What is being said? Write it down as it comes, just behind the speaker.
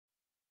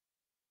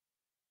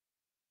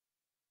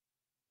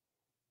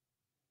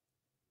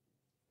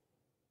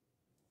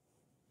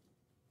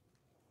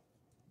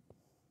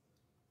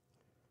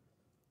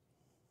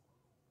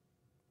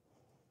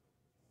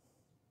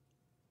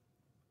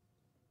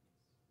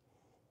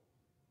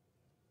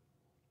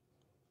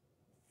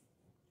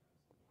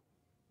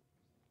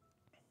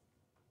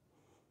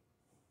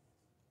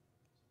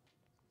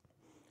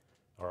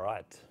All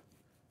right.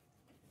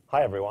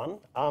 Hi, everyone.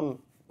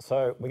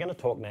 So we're going to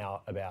talk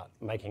now about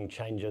making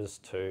changes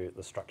to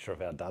the structure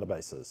of our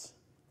databases.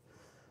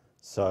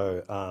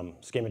 So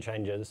schema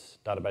changes,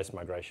 database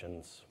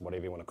migrations,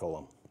 whatever you want to call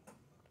them.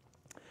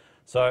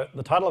 So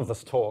the title of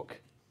this talk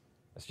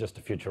is just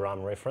a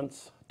Futurama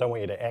reference. Don't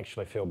want you to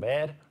actually feel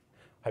bad.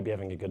 Hope you're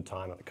having a good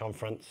time at the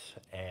conference,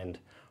 and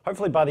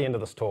hopefully by the end of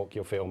this talk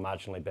you'll feel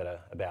marginally better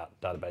about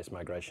database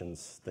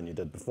migrations than you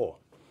did before.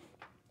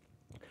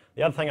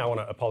 The other thing I want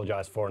to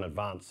apologise for in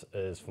advance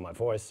is for my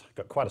voice. I've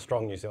got quite a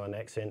strong New Zealand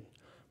accent,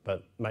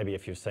 but maybe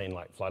if you've seen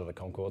like Flight of the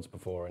Conchords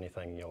before or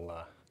anything, you'll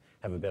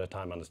have a better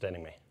time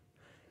understanding me.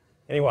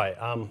 Anyway,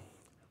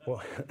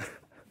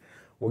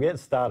 we'll get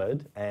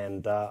started,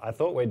 and I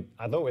thought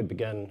we'd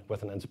begin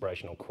with an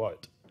inspirational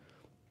quote.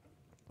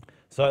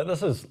 So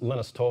this is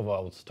Linus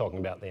Torvalds talking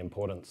about the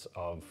importance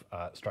of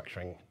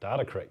structuring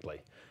data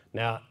correctly.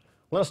 Now,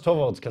 Linus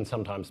Torvalds can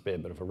sometimes be a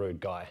bit of a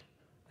rude guy,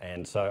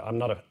 and so I'm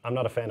not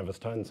a fan of his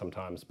tone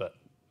sometimes, but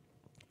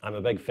I'm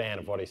a big fan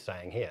of what he's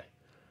saying here.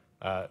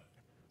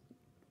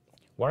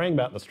 Worrying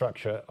about the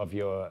structure of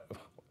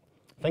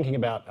thinking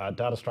about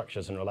data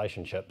structures and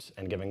relationships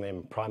and giving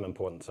them prime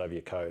importance over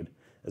your code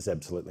is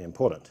absolutely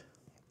important.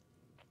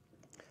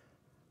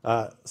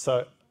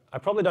 So I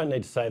probably don't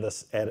need to say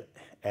this at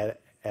a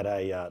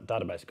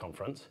database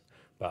conference,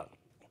 but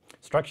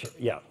structure,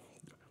 yeah,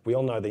 we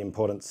all know the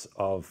importance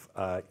of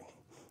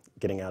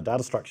getting our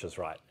data structures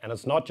right. And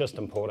it's not just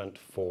important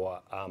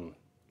for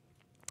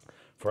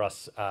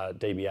us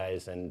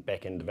DBAs and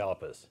back-end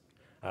developers.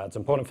 It's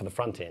important for the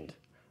front end.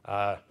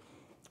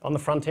 On the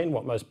front end,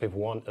 what most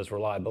people want is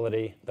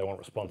reliability, they want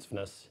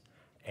responsiveness,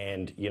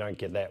 and you don't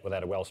get that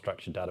without a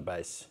well-structured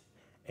database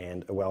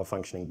and a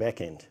well-functioning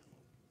back-end.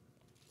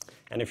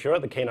 And if you're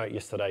at the keynote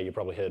yesterday, you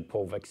probably heard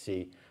Paul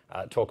Vixie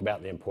talk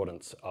about the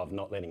importance of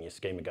not letting your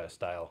schema go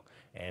stale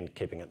and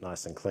keeping it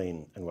nice and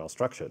clean and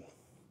well-structured.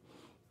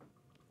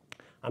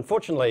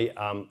 Unfortunately,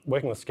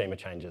 working with schema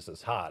changes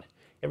is hard.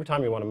 Every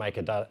time you want to make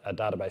a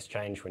database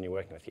change when you're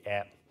working with your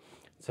app,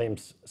 it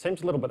seems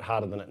a little bit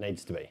harder than it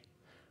needs to be.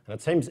 And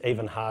it seems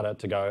even harder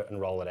to go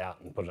and roll it out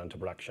and put it into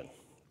production.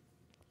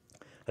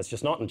 It's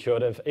just not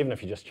intuitive, even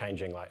if you're just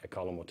changing like a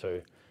column or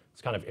two.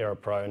 It's kind of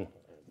error-prone,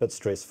 a bit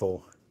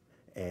stressful,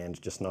 and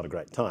just not a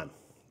great time.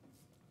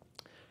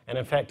 And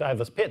in fact, I have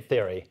this pet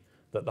theory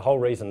that the whole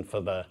reason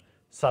for the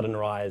sudden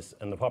rise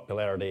in the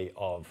popularity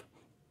of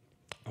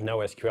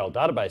NoSQL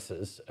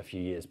databases a few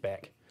years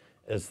back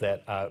is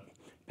that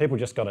people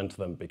just got into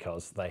them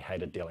because they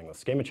hated dealing with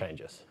schema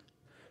changes.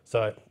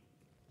 So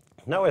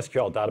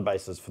NoSQL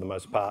databases, for the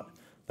most part,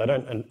 they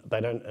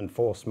don't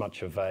enforce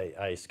much of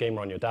a schema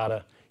on your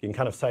data. You can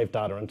kind of save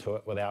data into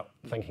it without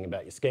thinking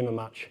about your schema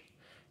much.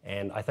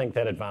 And I think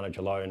that advantage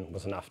alone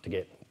was enough to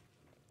get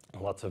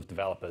lots of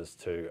developers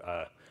to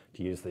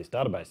use these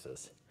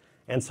databases.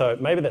 And so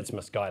maybe that's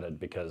misguided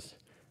because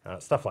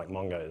stuff like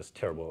Mongo is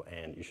terrible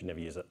and you should never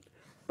use it.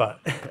 But,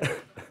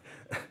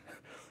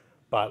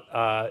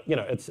 you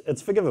know,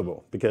 it's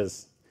forgivable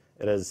because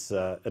it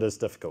is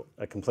difficult,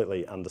 a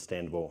completely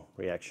understandable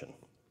reaction.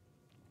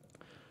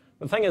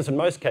 The thing is, in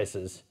most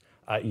cases,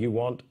 you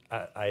want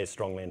a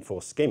strongly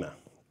enforced schema.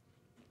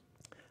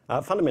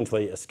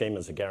 Fundamentally, a schema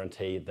is a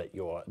guarantee that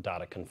your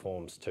data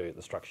conforms to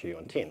the structure you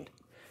intend.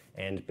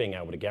 And being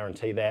able to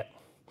guarantee that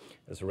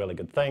is a really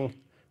good thing.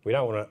 We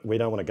don't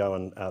want to go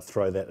and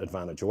throw that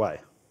advantage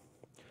away.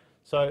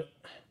 So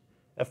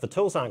if the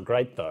tools aren't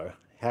great, though,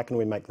 how can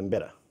we make them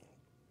better?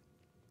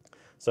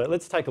 So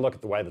let's take a look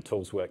at the way the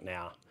tools work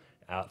now.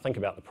 Think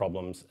about the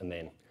problems, and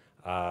then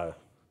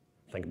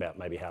think about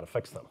maybe how to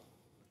fix them.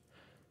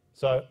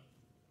 So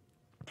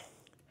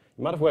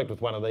you might have worked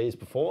with one of these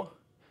before.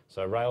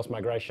 So Rails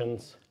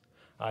migrations.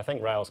 I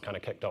think Rails kind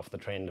of kicked off the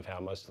trend of how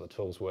most of the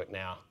tools work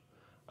now.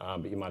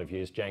 But you might have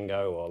used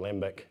Django or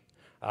Lambic.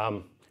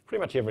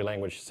 Pretty much every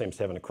language seems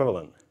to have an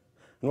equivalent.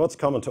 And what's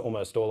common to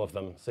almost all of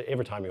them, so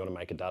every time you want to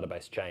make a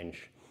database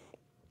change,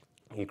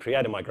 you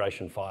create a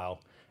migration file.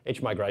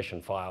 Each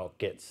migration file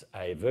gets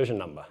a version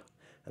number,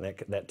 and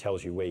that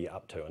tells you where you're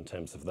up to in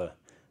terms of the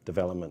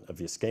development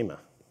of your schema.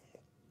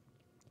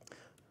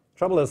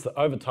 Trouble is that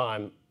over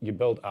time, you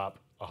build up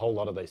a whole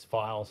lot of these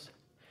files,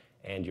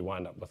 and you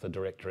wind up with a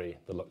directory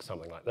that looks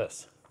something like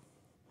this.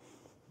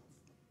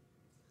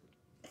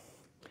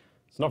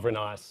 It's not very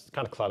nice, it's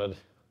kind of cluttered.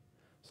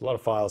 There's a lot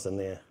of files in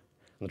there.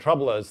 And the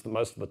trouble is that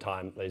most of the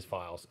time, these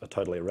files are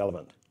totally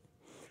irrelevant.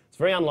 It's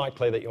very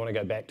unlikely that you want to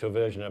go back to a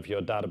version of your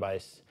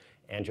database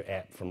and your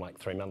app from like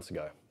 3 months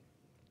ago.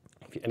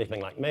 If you're anything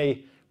like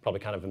me, probably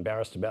kind of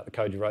embarrassed about the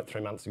code you wrote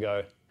 3 months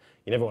ago.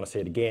 You never want to see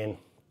it again.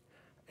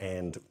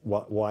 And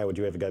why would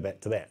you ever go back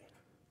to that?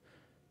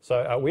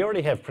 So we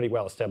already have pretty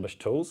well-established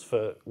tools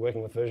for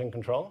working with version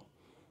control.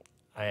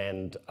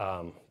 And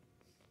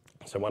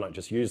so why not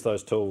just use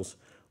those tools?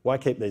 Why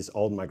keep these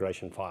old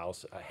migration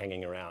files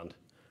hanging around,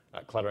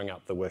 cluttering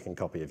up the working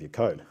copy of your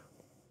code?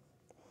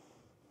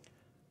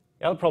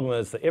 The other problem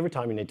is that every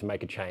time you need to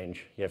make a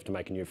change, you have to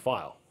make a new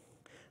file.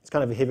 It's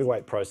kind of a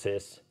heavyweight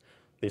process.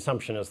 the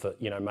assumption is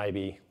that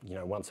maybe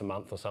once a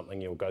month or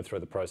something you'll go through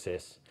the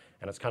process,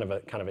 and it's kind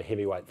of a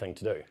heavyweight thing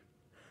to do.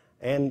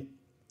 And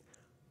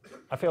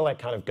I feel that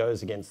kind of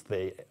goes against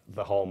the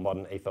whole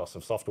modern ethos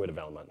of software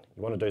development.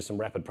 You want to do some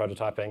rapid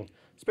prototyping,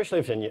 especially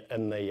if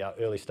in the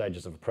early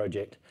stages of a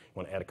project. You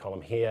want to add a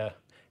column here,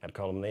 add a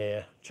column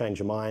there, change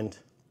your mind,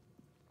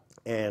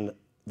 and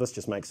this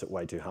just makes it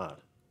way too hard.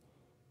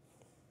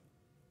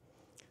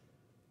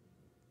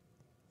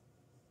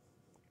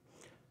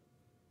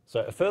 So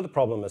a further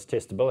problem is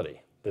testability.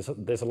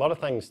 There's a lot of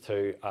things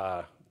to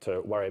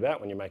worry about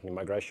when you're making a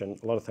migration,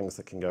 a lot of things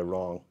that can go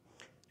wrong,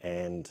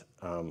 and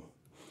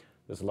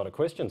there's a lot of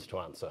questions to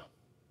answer.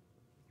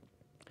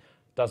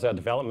 Does our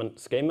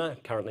development schema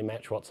currently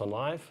match what's on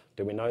live?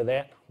 Do we know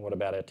that? What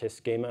about our test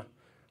schema?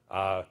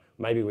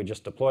 Maybe we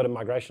just deployed a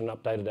migration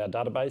and updated our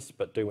database,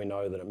 but do we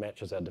know that it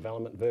matches our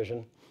development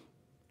version?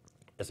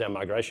 Is our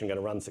migration going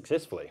to run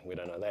successfully? We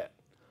don't know that.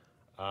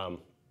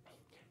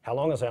 How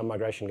long is our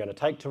migration going to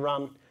take to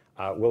run?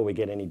 Will we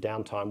get any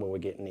downtime? Will we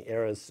get any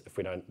errors if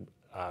we don't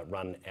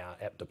run our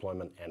app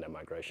deployment and our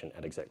migration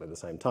at exactly the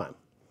same time?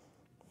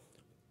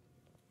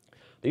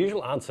 The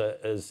usual answer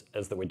is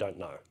that we don't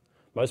know.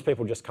 Most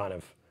people just kind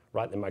of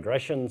write their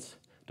migrations,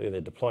 do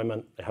their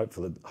deployment, they hope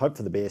for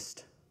the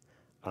best.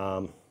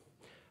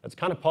 It's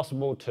kind of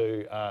possible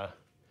to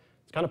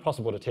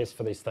test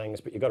for these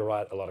things, but you've got to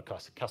write a lot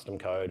of custom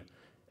code.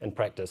 In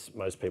practice,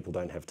 most people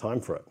don't have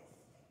time for it.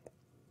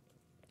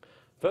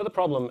 Further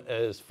problem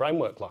is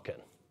framework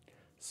lock-in.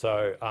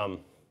 So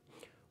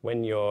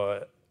when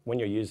you're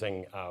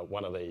using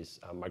one of these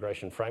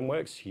migration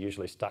frameworks, you're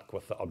usually stuck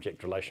with the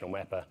object relational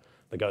mapper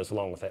that goes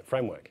along with that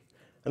framework.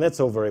 And that's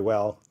all very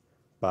well,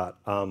 but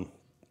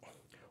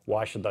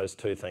why should those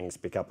two things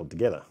be coupled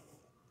together?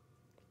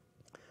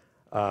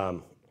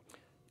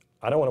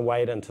 I don't want to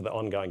wade into the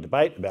ongoing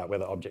debate about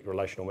whether object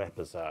relational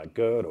mappers are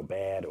good or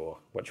bad or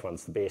which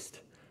one's the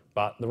best,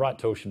 but the right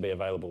tool should be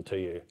available to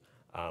you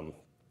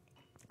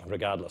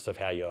regardless of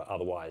how you're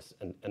otherwise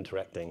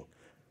interacting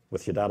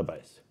with your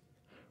database.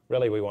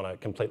 Really, we want to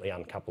completely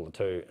uncouple the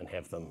two and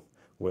have them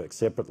work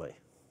separately.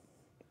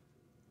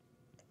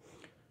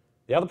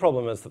 The other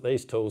problem is that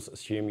these tools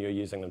assume you're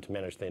using them to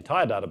manage the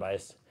entire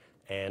database,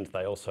 and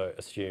they also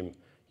assume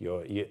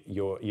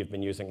you've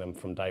been using them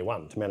from day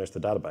one to manage the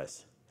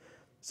database.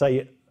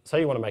 Say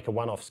you want to make a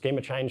one-off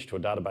schema change to a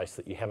database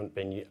that you haven't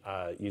been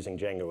using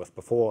Django with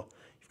before.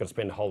 You've got to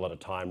spend a whole lot of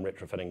time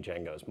retrofitting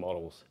Django's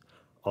models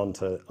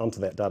onto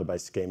that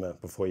database schema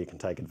before you can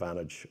take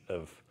advantage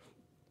of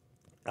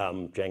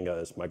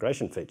Django's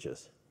migration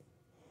features.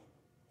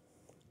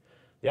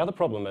 The other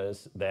problem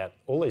is that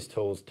all these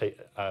tools treat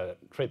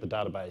the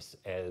database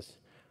as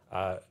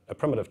a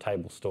primitive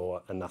table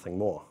store and nothing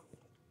more.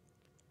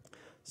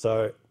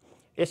 So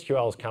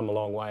SQL's come a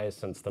long way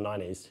since the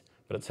 90s,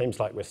 but it seems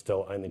like we're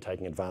still only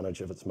taking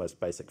advantage of its most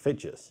basic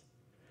features.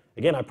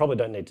 Again, I probably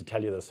don't need to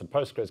tell you this at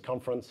Postgres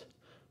conference,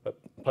 but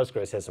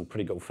Postgres has some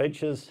pretty cool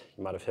features.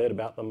 You might have heard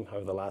about them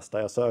over the last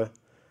day or so.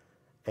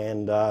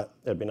 And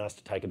it'd be nice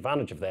to take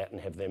advantage of that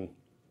and have them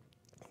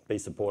be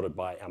supported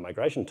by our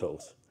migration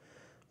tools.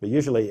 But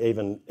usually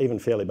even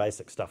fairly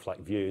basic stuff like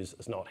views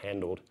is not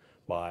handled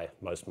by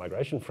most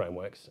migration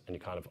frameworks, and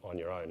you're kind of on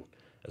your own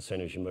as soon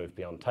as you move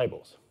beyond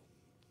tables.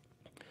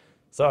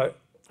 So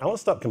I want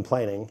to stop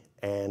complaining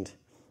and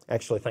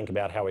actually think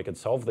about how we could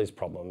solve these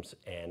problems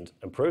and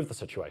improve the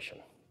situation.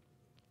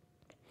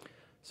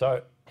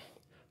 So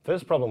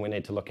first problem we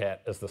need to look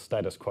at is the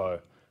status quo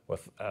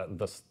with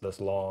this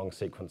long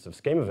sequence of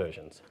schema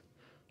versions.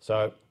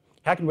 So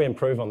how can we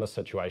improve on this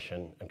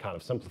situation and kind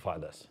of simplify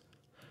this?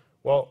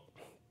 Well,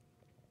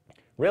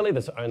 really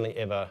there's only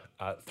ever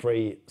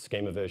 3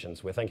 schema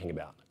versions we're thinking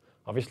about.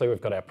 Obviously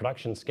we've got our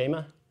production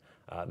schema.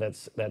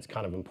 That's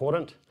kind of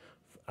important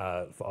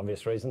for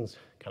obvious reasons,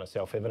 kind of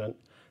self-evident.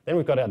 Then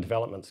we've got our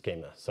development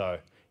schema. So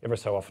every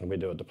so often we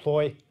do a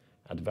deploy,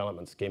 our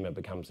development schema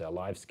becomes our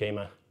live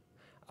schema.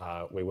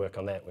 We work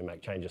on that, we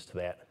make changes to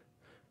that.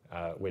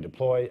 We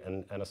deploy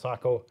in a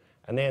cycle,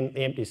 and then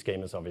the empty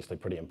schema is obviously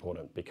pretty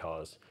important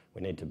because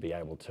we need to be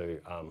able to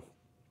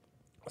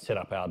set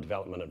up our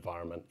development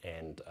environment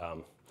and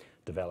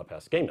develop our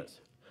schemas.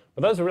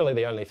 But those are really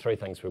the only 3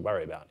 things we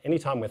worry about.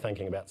 Anytime we're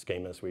thinking about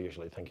schemas, we're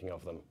usually thinking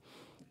of them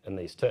in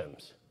these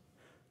terms.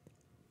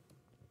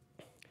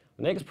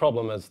 The next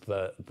problem is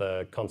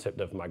the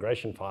concept of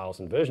migration files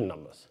and version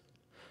numbers.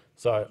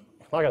 So,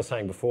 like I was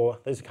saying before,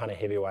 these are kind of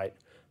heavyweight,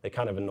 they're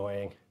kind of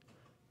annoying.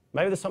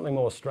 Maybe there's something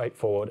more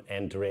straightforward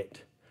and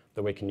direct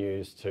that we can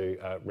use to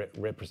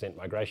represent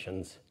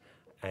migrations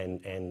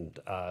and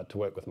to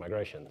work with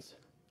migrations.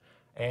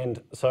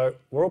 And so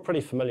we're all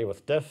pretty familiar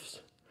with diffs.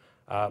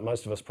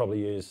 Most of us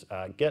probably use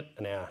Git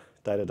in our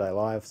day-to-day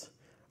lives.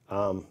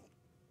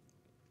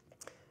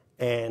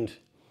 And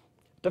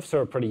diffs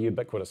are a pretty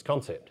ubiquitous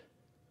concept.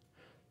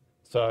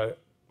 So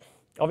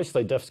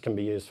obviously diffs can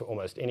be used for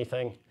almost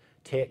anything,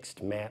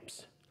 text,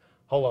 maps,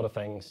 a whole lot of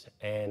things,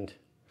 and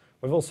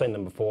we've all seen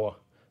them before.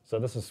 So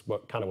this is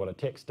kind of what a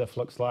text diff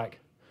looks like.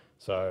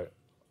 So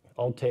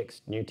old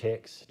text, new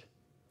text,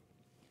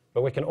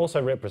 but we can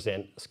also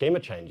represent schema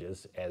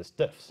changes as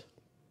diffs.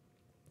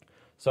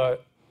 So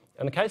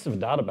in the case of a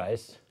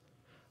database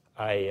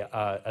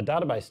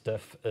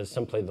diff is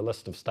simply the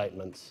list of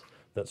statements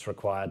that's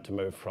required to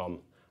move from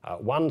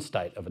one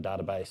state of a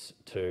database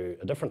to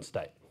a different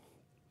state.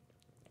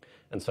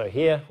 And so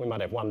here we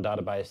might have one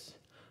database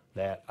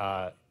that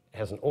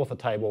has an author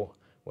table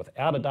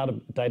without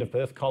a date of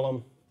birth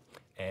column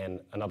and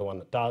another one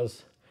that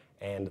does,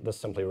 and this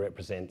simply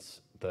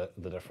represents the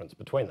difference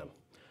between them.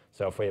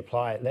 So if we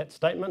apply that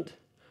statement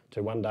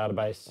to one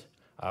database,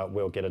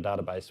 we'll get a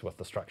database with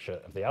the structure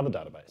of the other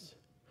database.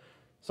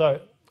 So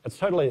it's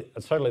totally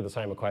the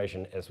same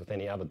equation as with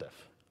any other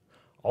diff.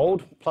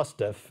 Old plus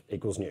diff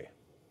equals new.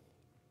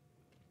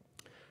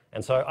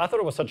 And so I thought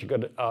it was such a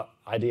good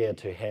idea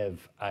to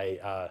have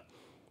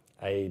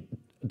a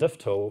diff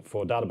tool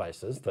for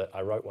databases that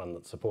I wrote one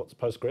that supports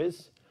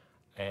Postgres,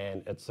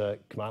 and it's a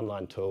command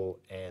line tool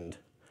and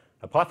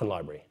a Python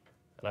library.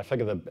 And I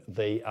figure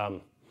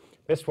the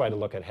best way to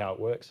look at how it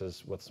works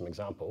is with some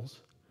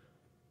examples.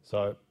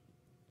 So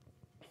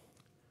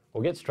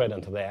we'll get straight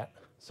into that.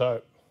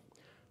 So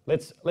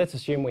let's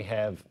assume we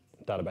have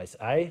database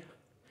A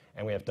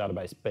and we have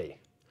database B.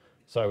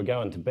 So we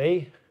go into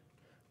B,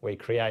 we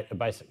create a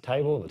basic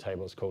table. The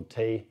table is called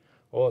T.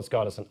 All it's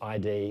got is an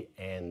ID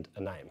and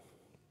a name.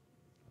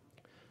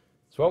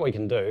 So what we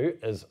can do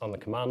is on the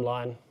command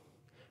line,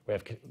 we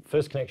have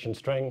first connection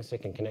string,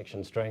 second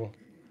connection string.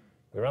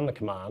 We run the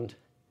command,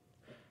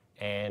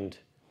 and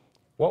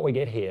what we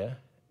get here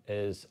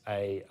is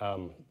a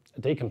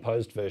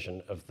decomposed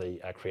version of the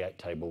create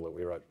table that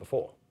we wrote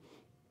before.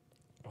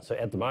 So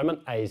at the moment,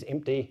 A is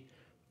empty,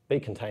 B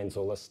contains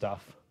all this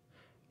stuff,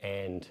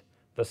 and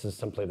this is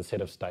simply the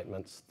set of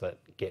statements that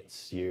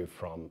gets you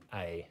from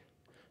A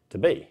to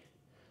B.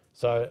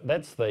 So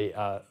that's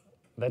the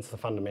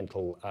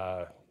fundamental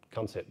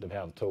concept of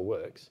how the tool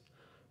works.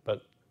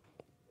 But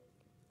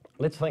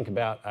let's think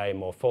about a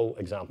more full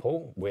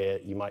example where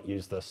you might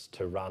use this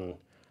to run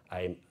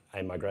a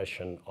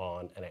migration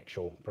on an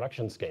actual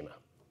production schema.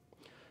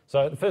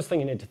 So the first thing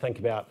you need to think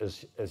about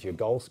is your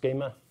goal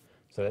schema.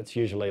 So that's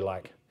usually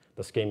like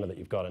the schema that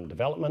you've got in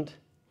development.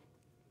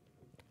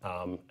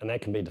 And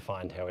that can be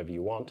defined however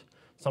you want.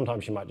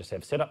 Sometimes you might just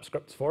have setup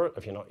scripts for it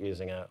if you're not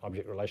using an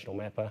object relational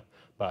mapper,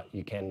 but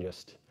you can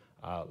just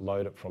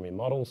load it from your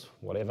models,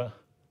 whatever.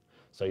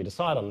 So you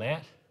decide on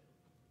that.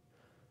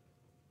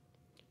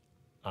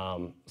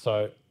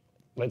 So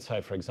let's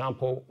say, for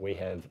example, we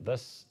have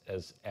this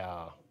as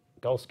our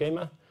goal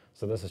schema.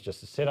 So this is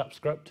just a setup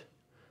script.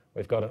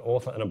 We've got an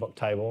author and a book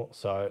table.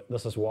 So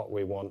this is what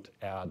we want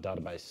our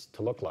database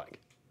to look like.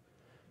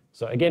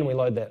 So again, we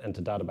load that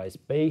into database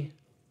B.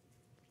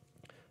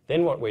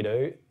 Then what we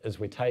do is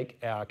we take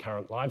our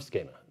current live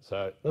schema.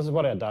 So this is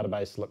what our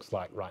database looks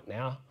like right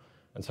now.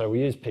 And so we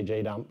use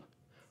pgdump.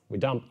 We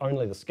dump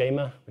only the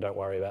schema. We don't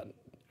worry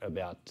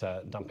about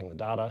dumping the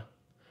data.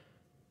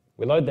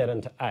 We load that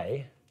into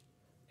A,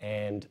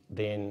 and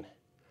then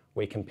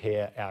we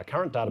compare our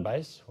current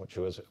database, which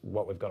was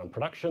what we've got in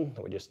production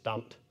that we just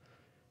dumped,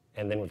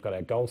 and then we've got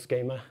our goal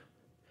schema,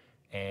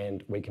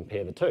 and we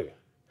compare the two.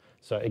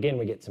 So again,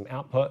 we get some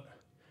output.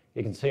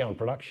 You can see on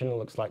production, it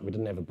looks like we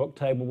didn't have a book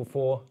table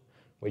before.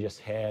 We just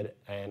had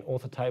an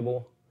author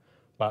table,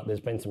 but there's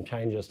been some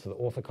changes to the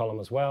author column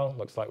as well.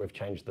 Looks like we've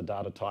changed the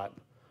data type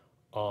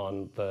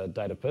on the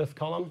date of birth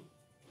column.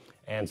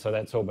 And so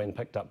that's all been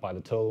picked up by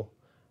the tool.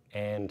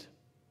 And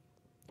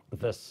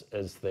this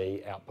is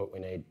the output we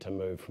need to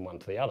move from one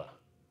to the other.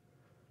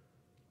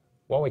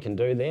 What we can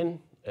do then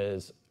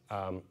is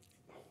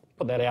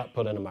put that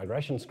output in a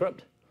migration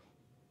script,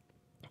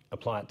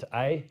 apply it to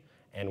A,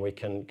 and we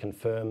can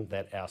confirm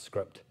that our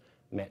script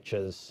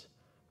matches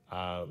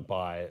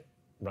by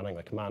running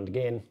the command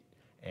again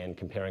and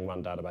comparing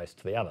one database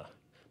to the other.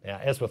 Now,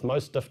 as with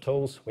most diff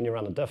tools, when you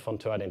run a diff on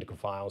two identical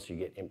files, you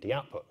get empty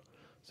output.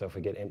 So if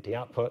we get empty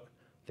output,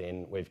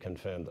 then we've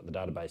confirmed that the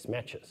database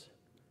matches.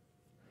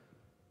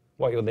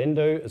 What you'll then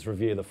do is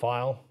review the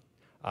file.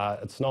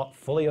 It's not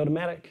fully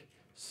automatic,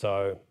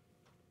 so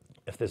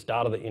if there's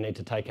data that you need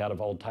to take out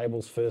of old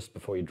tables first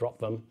before you drop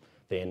them,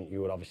 then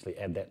you would obviously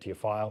add that to your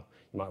file.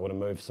 You might want to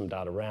move some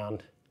data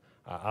around.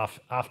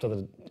 After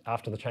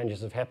the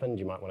changes have happened,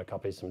 you might want to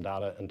copy some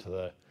data into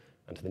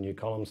the new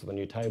columns or the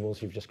new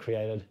tables you've just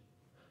created.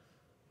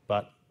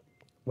 But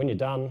when you're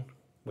done,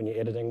 when you're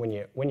editing, when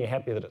you're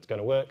happy that it's going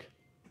to work,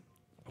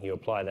 you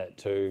apply that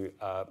to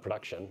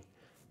production,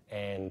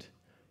 and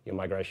your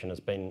migration has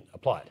been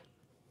applied.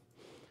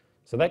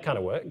 So that kind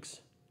of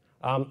works.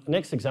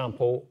 Next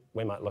example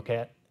we might look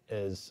at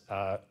is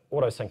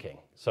auto-syncing.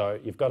 So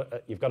you've got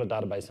a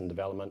database in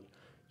development.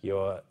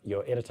 You're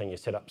editing your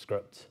setup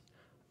scripts,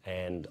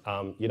 and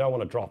you don't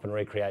want to drop and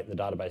recreate the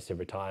database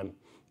every time.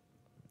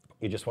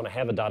 You just want to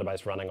have a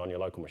database running on your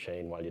local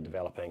machine while you're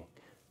developing,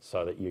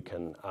 so that you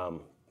can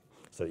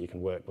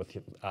work with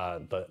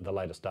the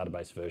latest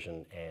database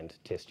version and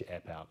test your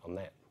app out on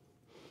that.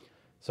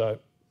 So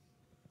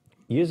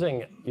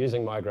using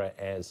Migra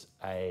as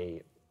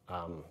a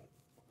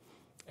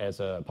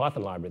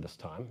Python library this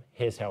time,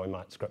 here's how we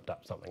might script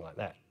up something like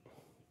that.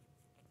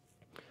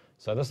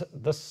 So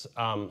this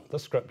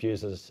script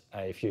uses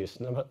a few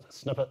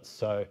snippets.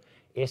 So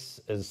S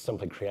is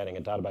simply creating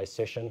a database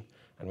session,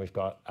 and we've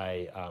got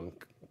a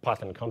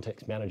Python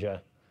context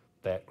manager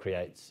that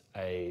creates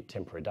a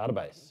temporary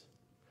database.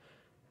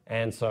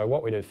 And so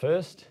what we do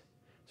first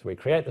is we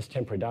create this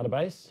temporary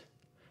database,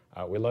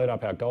 we load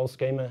up our goal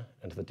schema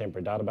into the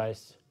temporary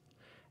database,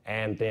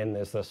 and then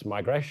there's this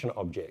migration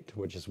object,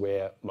 which is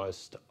where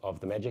most of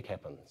the magic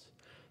happens.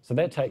 So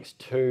that takes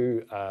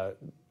two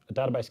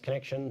database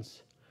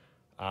connections.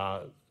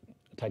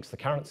 It takes the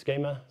current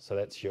schema, so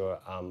that's your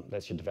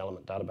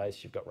development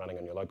database you've got running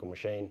on your local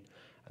machine,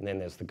 and then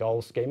there's the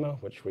goal schema,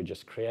 which we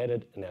just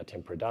created in our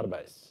temporary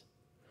database.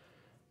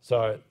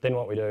 So then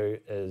what we do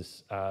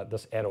is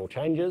this add all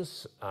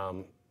changes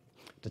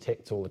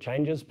detects all the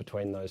changes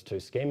between those two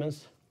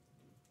schemas,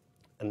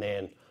 and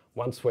then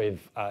once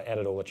we've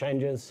added all the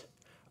changes,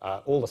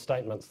 all the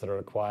statements that are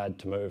required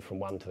to move from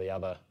one to the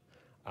other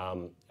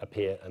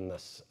appear in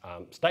this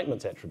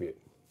statements attribute.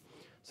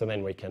 So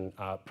then we can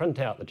print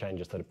out the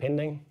changes that are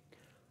pending.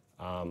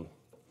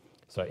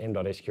 So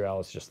m.sql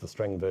is just the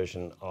string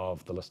version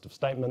of the list of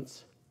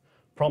statements.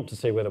 Prompt to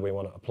see whether we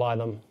want to apply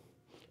them.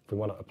 If we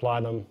want to apply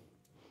them,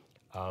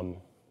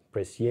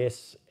 press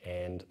yes,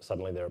 and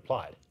suddenly they're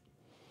applied.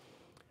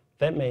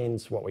 That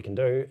means what we can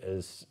do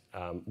is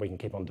we can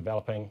keep on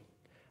developing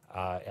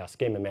our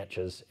schema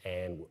matches,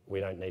 and we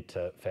don't need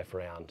to faff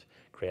around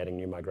creating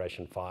new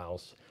migration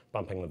files,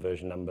 bumping the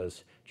version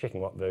numbers,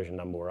 checking what version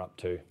number we're up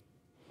to.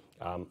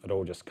 It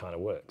all just kind of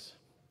works.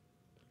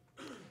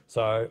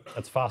 So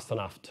it's fast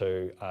enough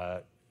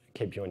to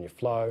keep you in your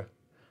flow,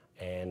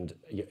 and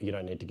you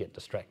don't need to get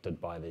distracted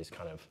by these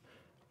kind of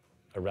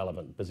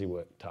irrelevant busy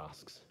work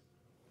tasks.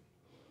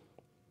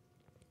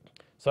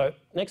 So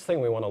next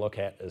thing we want to look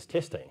at is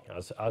testing. I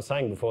was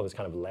saying before there's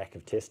kind of a lack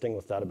of testing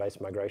with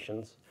database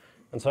migrations.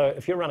 And so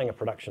if you're running a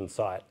production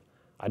site,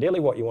 ideally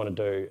what you want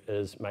to do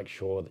is make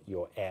sure that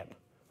your app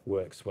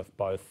works with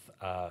both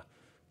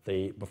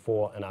the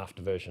before and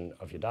after version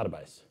of your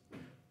database.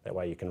 That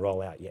way you can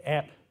roll out your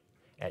app.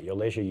 At your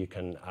leisure, you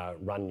can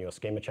run your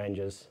schema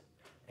changes,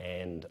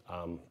 and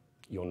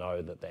you'll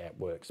know that the app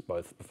works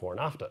both before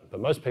and after. But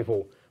most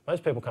people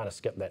kind of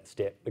skip that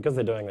step because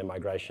they're doing their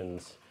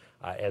migrations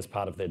as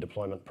part of their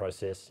deployment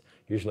process.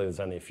 Usually there's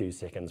only a few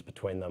seconds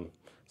between them,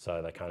 so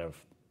they kind of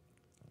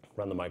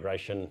run the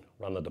migration,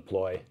 run the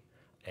deploy,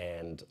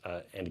 and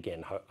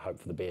again, hope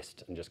for the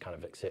best and just kind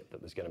of accept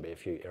that there's going to be a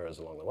few errors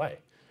along the way.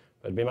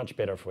 But it'd be much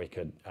better if we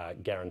could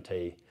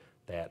guarantee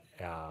that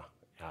our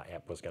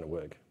app was going to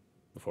work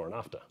before and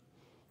after.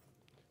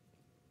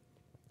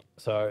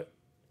 So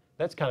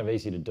that's kind of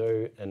easy to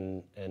do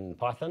in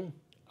Python.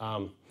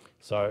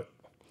 So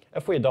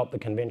if we adopt the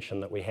convention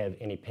that we have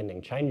any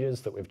pending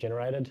changes that we've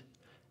generated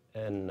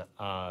in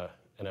a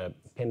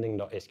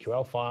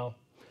pending.sql file,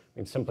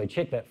 we can simply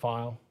check that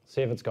file,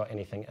 see if it's got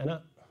anything in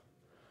it.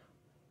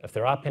 If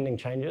there are pending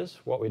changes,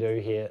 what we do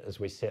here is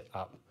we set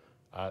up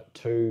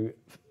two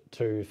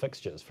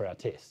fixtures for our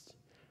tests.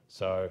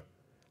 So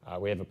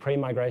we have a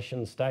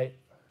pre-migration state,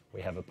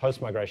 we have a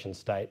post-migration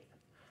state,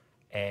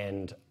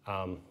 and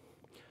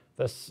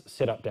this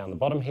setup down the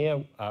bottom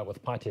here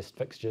with PyTest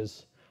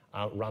fixtures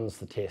runs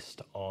the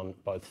test on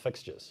both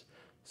fixtures.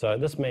 So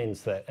this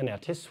means that in our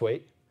test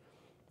suite,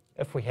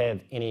 if we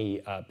have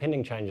any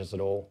pending changes at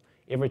all,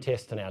 every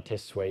test in our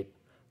test suite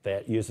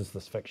that uses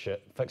this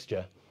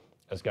fixture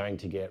is going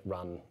to get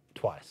run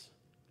twice.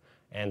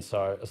 And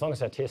so as long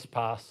as our tests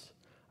pass,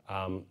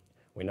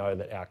 we know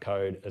that our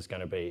code is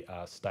going to be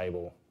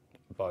stable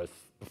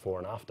both before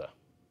and after.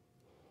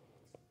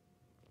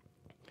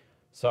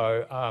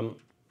 So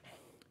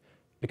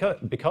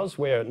because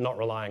we're not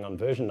relying on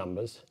version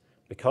numbers,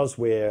 because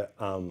we're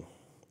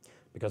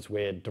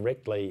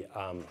directly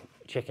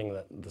checking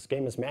that the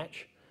schemas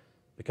match,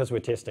 because we're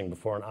testing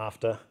before and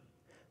after,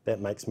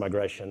 that makes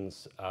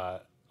migrations a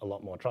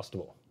lot more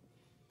trustable.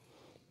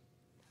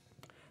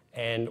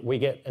 And we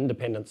get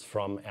independence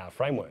from our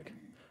framework.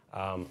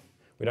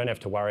 We don't have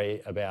to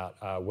worry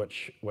about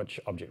which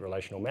object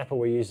relational mapper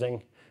we're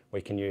using.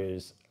 We can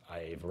use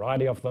a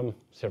variety of them,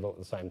 several at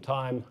the same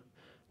time,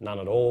 none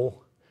at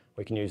all.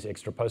 We can use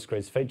extra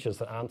Postgres features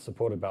that aren't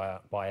supported by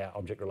our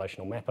object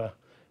relational mapper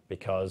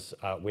because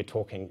we're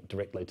talking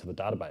directly to the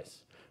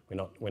database.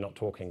 We're not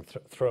talking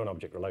through an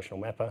object relational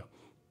mapper.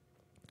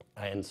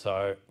 And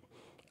so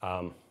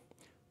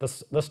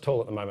this tool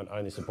at the moment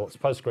only supports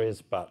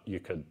Postgres, but you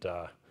could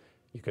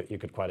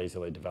quite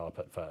easily develop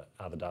it for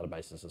other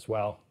databases as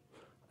well.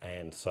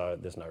 And so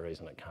there's no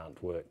reason it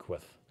can't work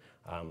with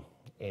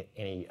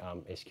any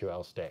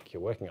SQL stack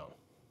you're working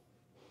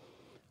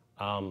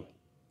on.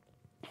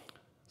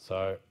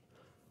 So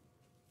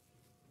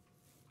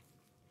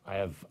I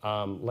have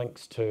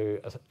links to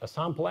a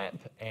sample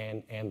app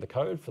and the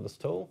code for this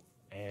tool,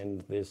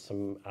 and there's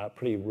some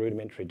pretty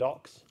rudimentary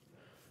docs.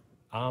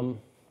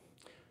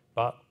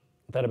 But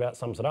that about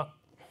sums it up.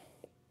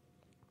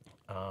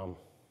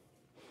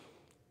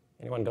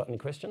 Anyone got any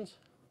questions?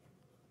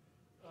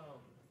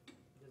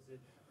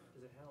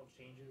 Does it handle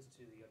changes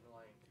to the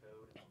underlying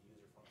code and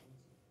user functions?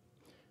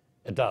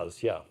 It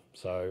does, yeah.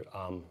 So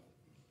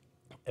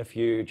if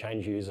you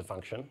change your user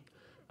function,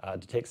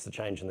 detects the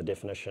change in the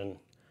definition,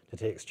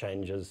 detects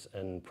changes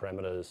in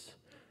parameters,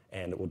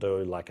 and it will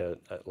do like a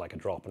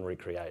drop and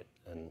recreate.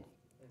 And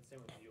same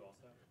with view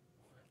also?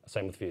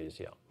 Same with views,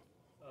 yeah.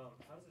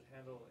 How does it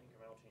handle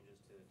incremental changes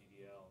to the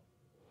DDL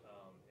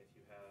if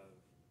you have,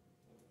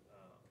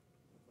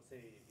 let's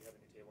say you have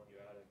a new table and you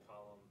add a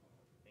column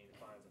and it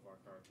defines a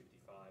varchar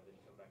 55, then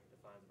you come back and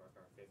defines a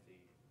varchar 50,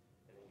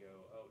 and then you go,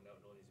 oh no,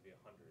 it only needs to be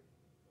 100.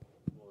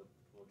 Will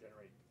it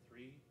generate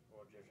 3,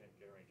 or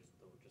generate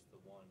just the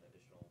one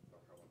additional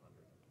varchar 100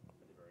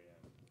 at the very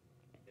end?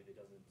 If it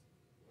doesn't,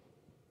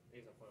 I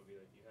guess my point would be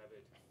like you have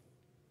it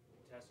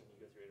test and you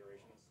go through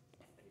iterations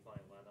and you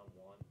finally land on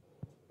one,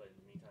 but in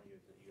the meantime you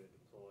had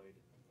deployed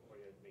or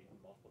you had made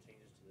multiple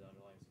changes to the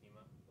underlying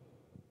schema.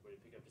 Would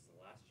it pick up just the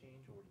last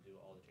change, or would it do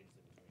all the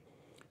changes in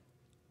between?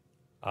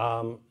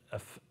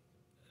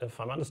 If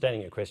I'm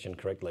understanding your question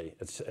correctly,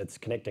 it's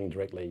connecting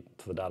directly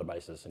to the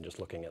databases and just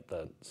looking at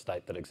the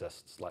state that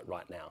exists like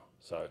right now.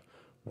 So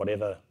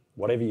whatever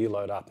you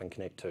load up and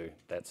connect to,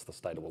 that's the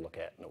state it will look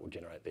at, and it will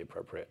generate the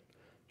appropriate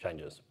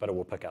changes. But it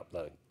will pick up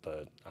the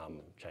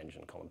change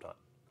in column type.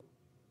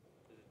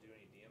 Does it do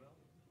any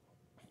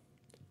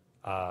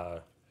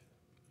DML?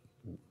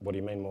 What do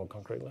you mean more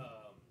concretely?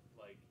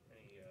 Like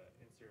any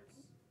inserts,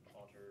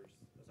 alters,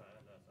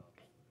 inserts or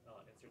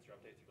updates or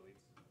deletes?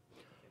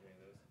 Any of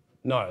those?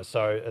 No,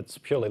 so it's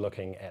purely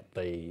looking at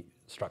the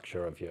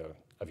structure of your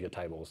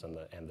tables and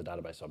the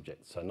database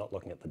objects. So not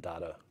looking at the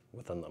data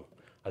within them.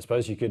 I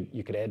suppose you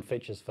could add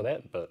features for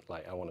that, but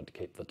like I wanted to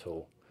keep the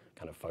tool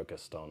kind of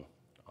focused on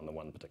the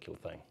one particular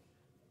thing.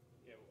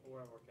 Yeah,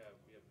 where I work at,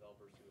 we have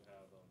developers who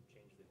have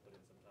changes they put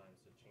in sometimes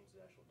to change the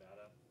actual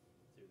data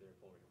through their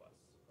pull requests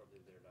or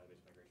through their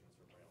database migrations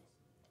from Rails.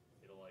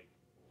 It'll like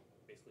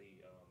basically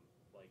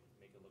like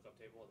make a lookup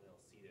table and they'll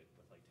seed it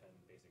with like 10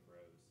 basic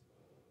rows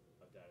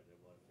of data they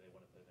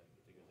want to put in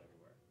if it goes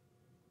everywhere.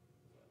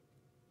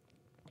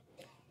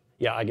 So.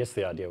 Yeah, I guess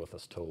the idea with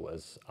this tool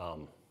is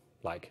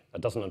like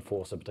it doesn't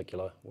enforce a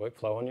particular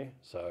workflow on you,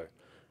 so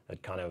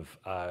it kind of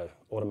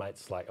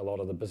automates like a lot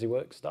of the busy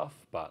work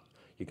stuff, but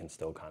you can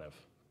still kind of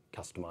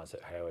customize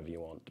it however you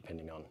want,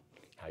 depending on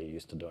how you're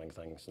used to doing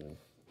things, and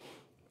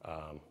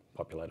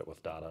populate it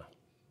with data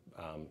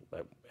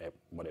at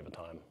whatever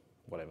time,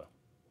 whatever.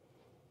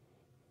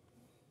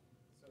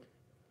 So,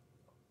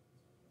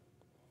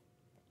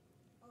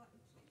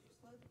 could you just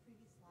load the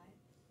previous slide?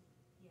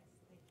 Yes,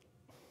 thank you.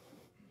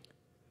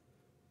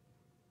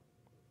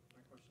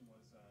 My question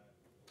was that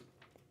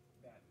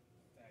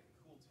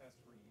cool test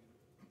where you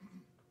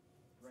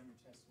run your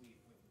test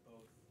suite with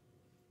both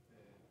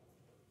the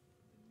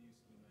new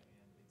schema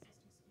and the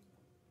existing schema.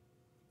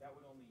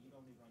 You'd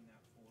only run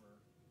that for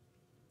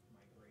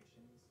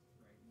migrations,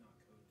 right? Not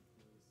code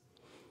deploys.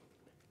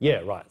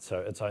 Yeah, right. So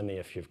it's only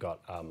if you've got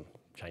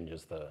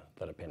changes that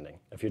are pending.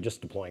 If you're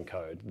just deploying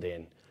code,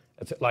 then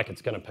it's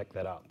going to pick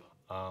that up.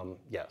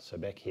 Yeah. So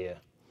back here,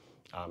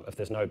 if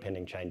there's no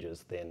pending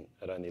changes, then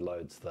it only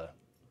loads the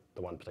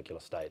one particular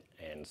state,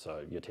 and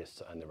so your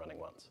tests are only running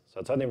once. So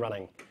it's only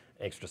running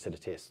an extra set of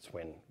tests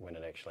when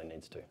it actually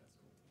needs to. You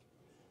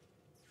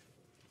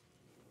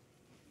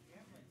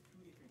have like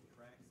 2 different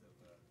tracks of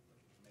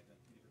maybe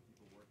 2 different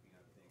people working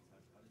on things.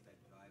 How does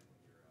that jive when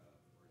you're working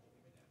afterwards?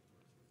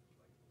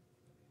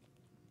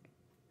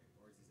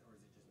 Or is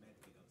it just meant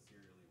to be done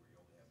serially where you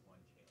only have one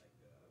chain, like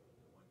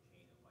one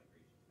chain of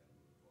migrations that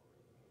move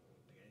forward? Like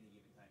at any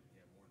given time, you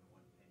have more than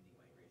one pending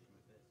migration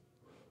with this,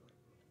 or like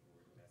before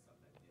you mess up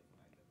that diff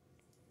kind of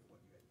what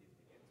you had diffed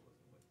against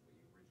wasn't what you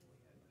originally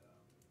had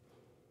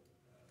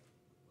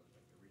was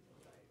like the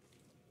original diet.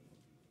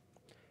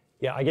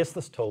 Yeah, I guess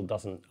this tool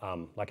doesn't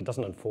it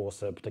doesn't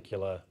enforce a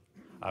particular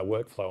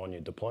workflow on you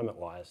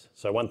deployment-wise.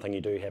 So one thing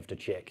you do have to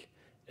check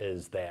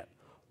is that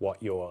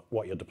what you're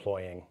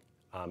deploying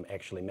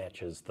actually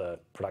matches the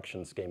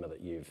production schema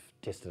that you've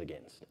tested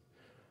against.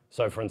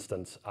 So for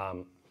instance,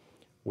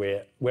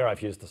 where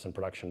I've used this in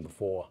production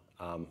before,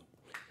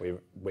 we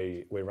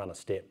run a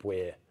step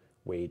where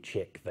we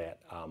check that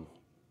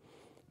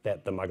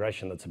that the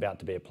migration that's about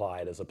to be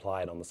applied is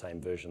applied on the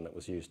same version that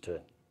was used to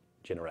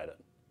generate it.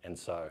 And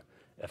so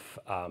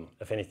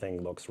if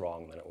anything looks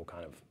wrong, then it will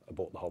kind of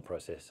abort the whole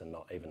process and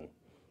not even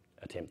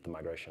attempt the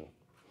migration.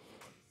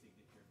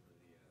 Signature for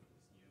the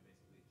schema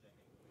basically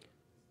checking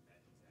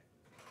match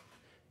exactly.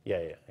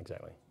 Yeah,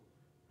 exactly.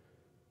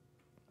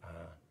 Yeah.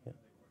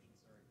 Another question,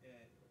 sorry.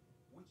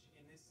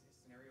 In this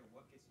scenario,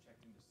 what gets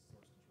checked into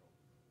source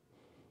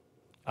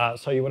control?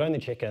 So you would only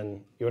check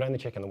in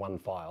the one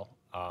file.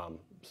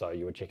 So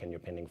you would check in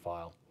your pending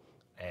file,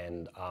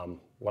 and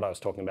what I was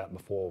talking about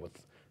before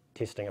with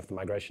testing if the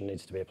migration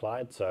needs to be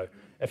applied. So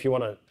if you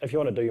want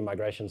to do your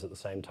migrations at the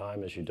same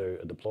time as you do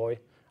a deploy,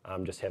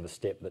 just have a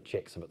step that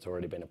checks if it's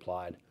already been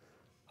applied.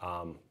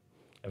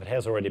 If it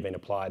has already been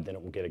applied, then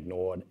it will get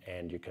ignored,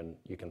 and you can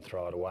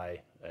throw it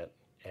away at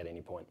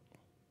any point.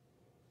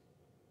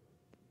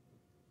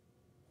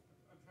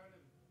 I'm trying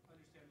to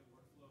understand the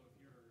workflow if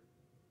you have a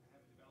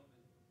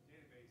development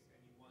database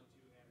and you want to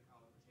add a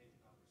column or change a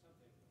column or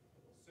something.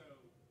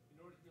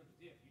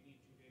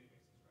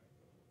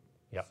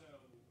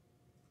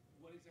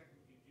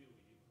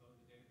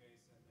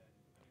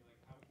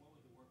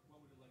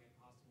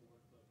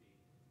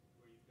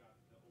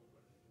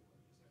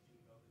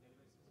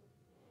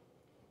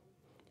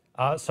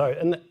 So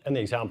in the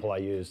example, I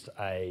used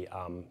a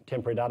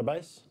temporary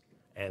database.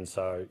 And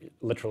so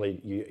literally,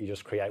 you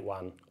just create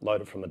one,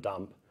 load it from a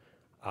dump,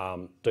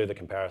 do the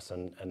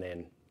comparison, and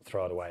then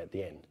throw it away at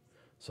the end.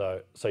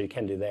 So you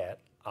can do that.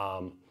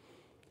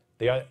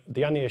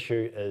 The only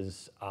issue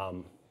is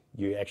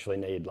you actually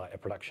need like a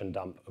production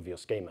dump of your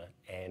schema,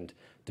 and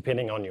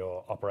depending on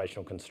your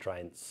operational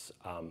constraints,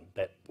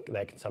 that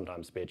can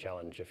sometimes be a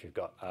challenge if you've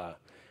got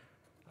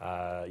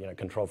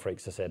control freak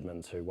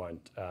sysadmins who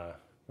won't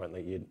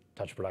let you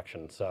touch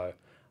production. So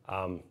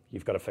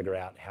you've got to figure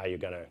out how you're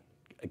going to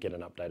get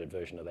an updated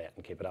version of that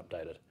and keep it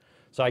updated.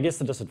 So I guess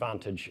the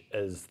disadvantage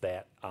is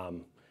that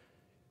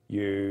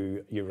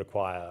you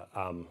require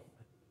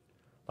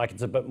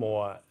it's a bit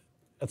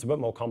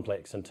more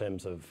complex in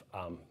terms of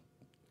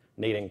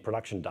needing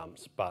production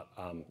dumps, but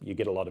you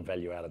get a lot of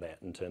value out of that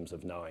in terms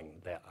of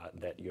knowing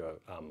that your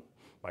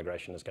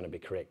migration is going to be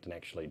correct and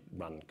actually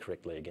run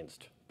correctly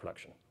against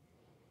production.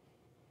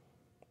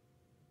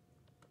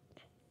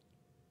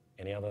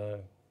 Any other?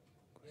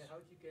 Yeah, how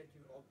do you get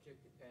your object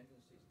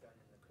dependencies done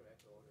in the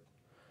correct order?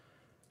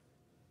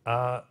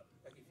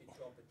 Like if you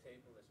drop a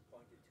table that's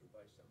pointed to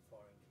by some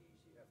foreign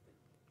keys, you have to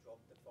drop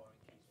the foreign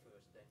keys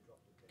first, then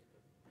drop the table.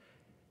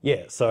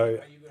 Yeah,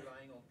 so... Are you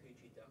relying on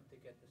PG dump to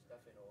get the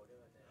stuff in order?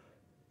 And then,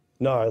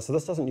 No, so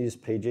this doesn't use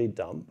PG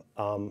dump.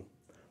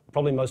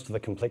 Probably most of the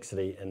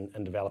complexity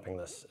in developing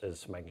this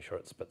is making sure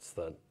it spits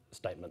the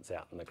statements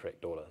out in the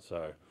correct order.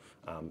 So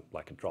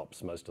like it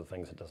drops most of the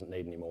things it doesn't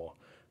need anymore,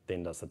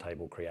 then does the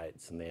table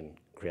creates, and then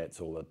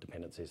creates all the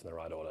dependencies in the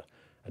right order.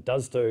 It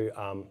does do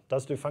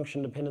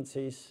function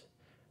dependencies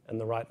in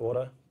the right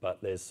order,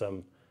 but there's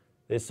some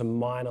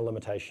minor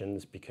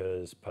limitations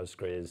because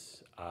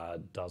Postgres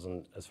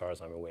doesn't, as far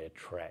as I'm aware,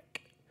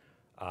 track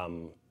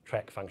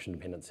function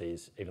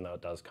dependencies, even though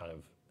it does kind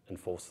of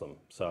enforce them.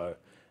 So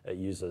it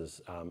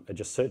uses, it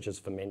just searches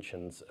for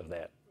mentions of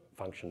that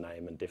function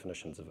name and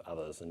definitions of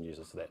others and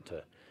uses that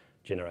to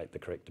generate the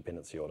correct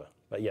dependency order.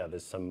 But yeah,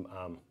 there's some,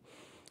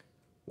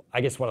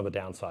 I guess one of the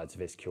downsides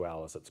of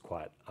SQL is it's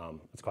quite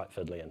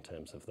fiddly in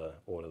terms of the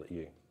order that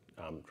you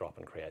drop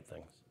and create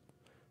things.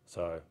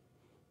 So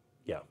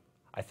yeah,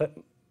 I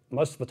think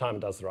most of the time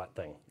it does the right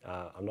thing.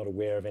 I'm not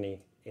aware of any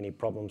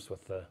problems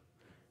with the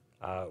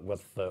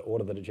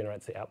order that it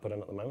generates the output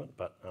in at the moment,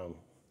 but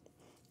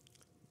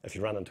if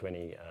you run into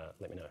any,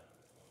 let me know.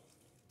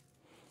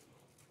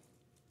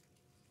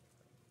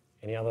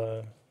 Any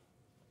other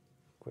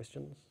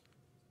questions?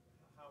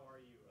 How are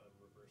you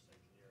reverse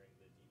engineering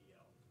the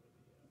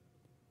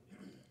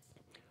DDL?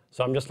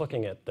 So I'm just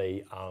looking at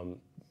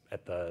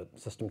the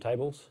system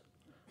tables.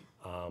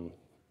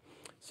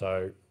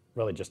 So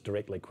really just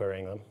directly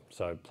querying them.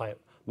 So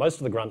most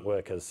of the grunt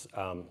work is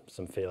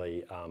some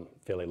fairly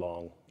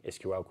long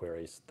SQL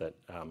queries that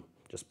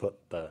just put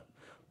the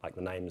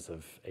names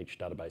of each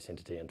database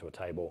entity into a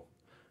table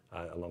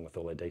along with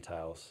all their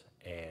details,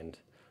 and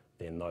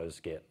then those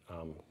get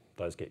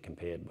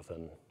compared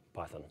within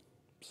Python.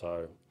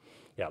 So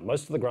yeah,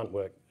 most of the grunt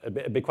work,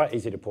 it'd be quite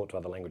easy to port to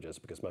other languages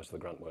because most of the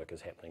grunt work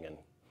is happening in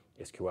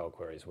SQL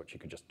queries, which you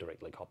could just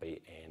directly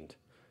copy and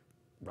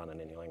run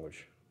in any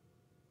language.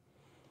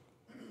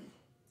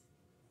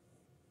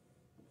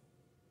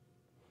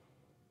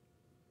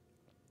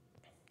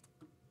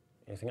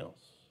 Anything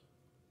else?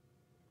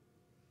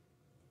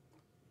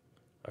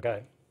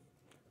 Okay,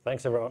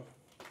 thanks everyone.